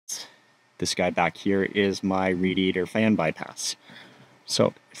This guy back here is my radiator fan bypass.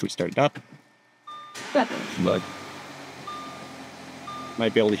 So if we start it up, Look.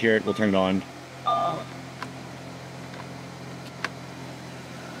 might be able to hear it. We'll turn it on. Oh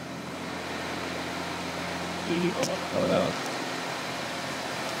no.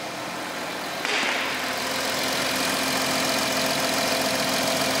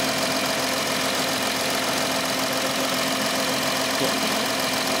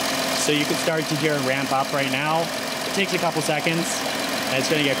 So you can start to hear it ramp up right now. It takes a couple seconds, and it's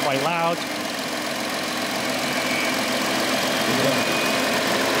going to get quite loud.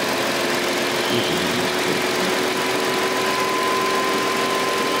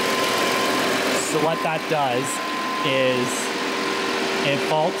 So what that does is it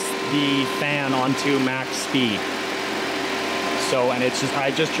faults the fan onto max speed. So, and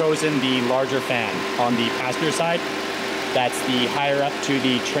I've just chosen the larger fan on the passenger side. That's the higher up to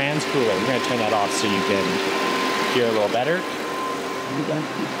the trans cooler. We're going to turn that off so you can hear a little better.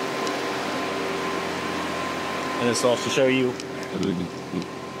 And this will also show you.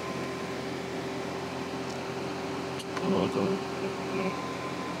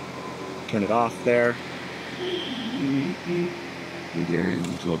 Turn it off there.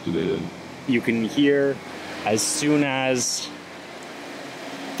 You can hear as soon as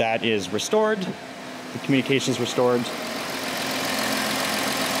that is restored, the communication is restored,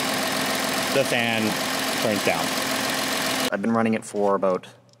 the fan turns down. I've been running it for about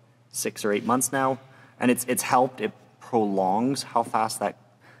 6 or 8 months now, and it's helped. It prolongs how fast that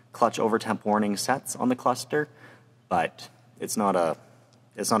clutch over temp warning sets on the cluster, but it's not a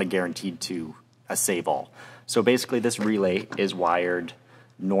guaranteed to a save all. So basically this relay is wired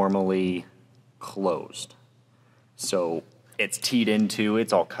normally closed. So it's teed into,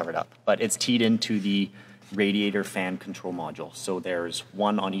 it's all covered up, but it's teed into the radiator fan control module. So there's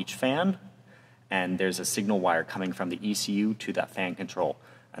one on each fan, and there's a signal wire coming from the ECU to that fan control,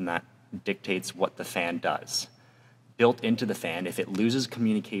 and that dictates what the fan does. Built into the fan, if it loses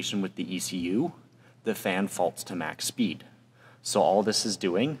communication with the ECU, the fan faults to max speed. So all this is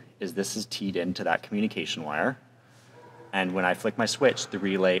doing is this is teed into that communication wire, and when I flick my switch, the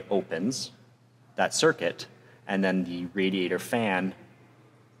relay opens that circuit, and then the radiator fan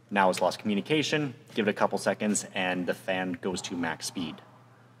now has lost communication. Give it a couple seconds, and the fan goes to max speed.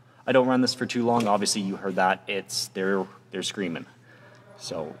 I don't run this for too long. Obviously, you heard that. They're screaming.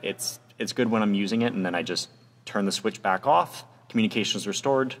 So it's good when I'm using it, and then I just turn the switch back off. Communication is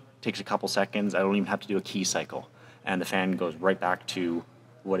restored. Takes a couple seconds. I don't even have to do a key cycle, and the fan goes right back to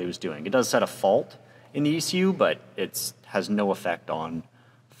what it was doing. It does set a fault in the ECU, but it has no effect on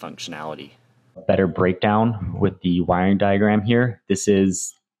functionality. Better breakdown with the wiring diagram here. This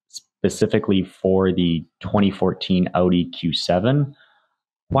is specifically for the 2014 Audi Q7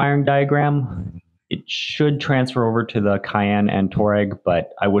 wiring diagram. It should transfer over to the Cayenne and Touareg,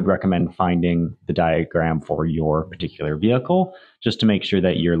 but I would recommend finding the diagram for your particular vehicle just to make sure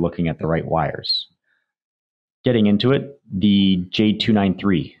that you're looking at the right wires. Getting into it, the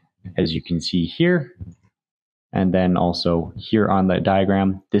J293, as you can see here, and then also here on the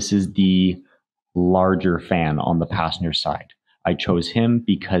diagram, this is the larger fan on the passenger side. I chose him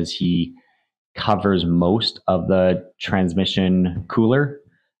because he covers most of the transmission cooler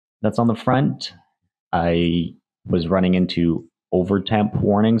that's on the front. I was running into over temp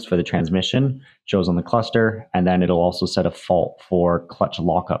warnings for the transmission, shows on the cluster, and then it'll also set a fault for clutch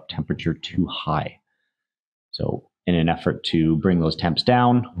lockup temperature too high. So in an effort to bring those temps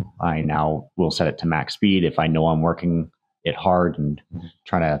down, I now will set it to max speed if I know I'm working it hard and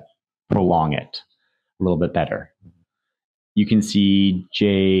trying to prolong it a little bit better. You can see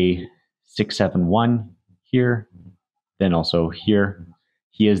J671 here, then also here.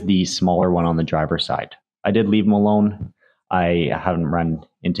 He is the smaller one on the driver's side. I did leave him alone. I haven't run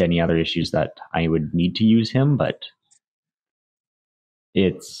into any other issues that I would need to use him, but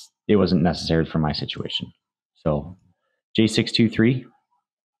it wasn't necessary for my situation. So J623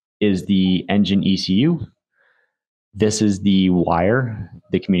 is the engine ECU. This is the wire,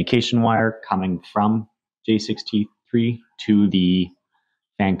 the communication wire coming from J623 to the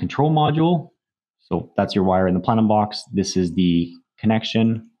fan control module. So that's your wire in the plenum box. This is the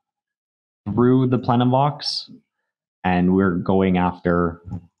connection through the plenum box, and we're going after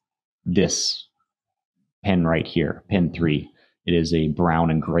this pin right here, pin 3. It is a brown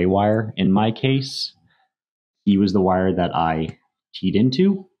and gray wire in my case. He was the wire that I teed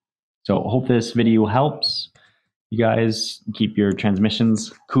into. So hope this video helps. You guys keep your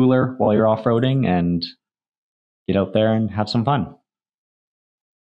transmissions cooler while you're off-roading and get out there and have some fun.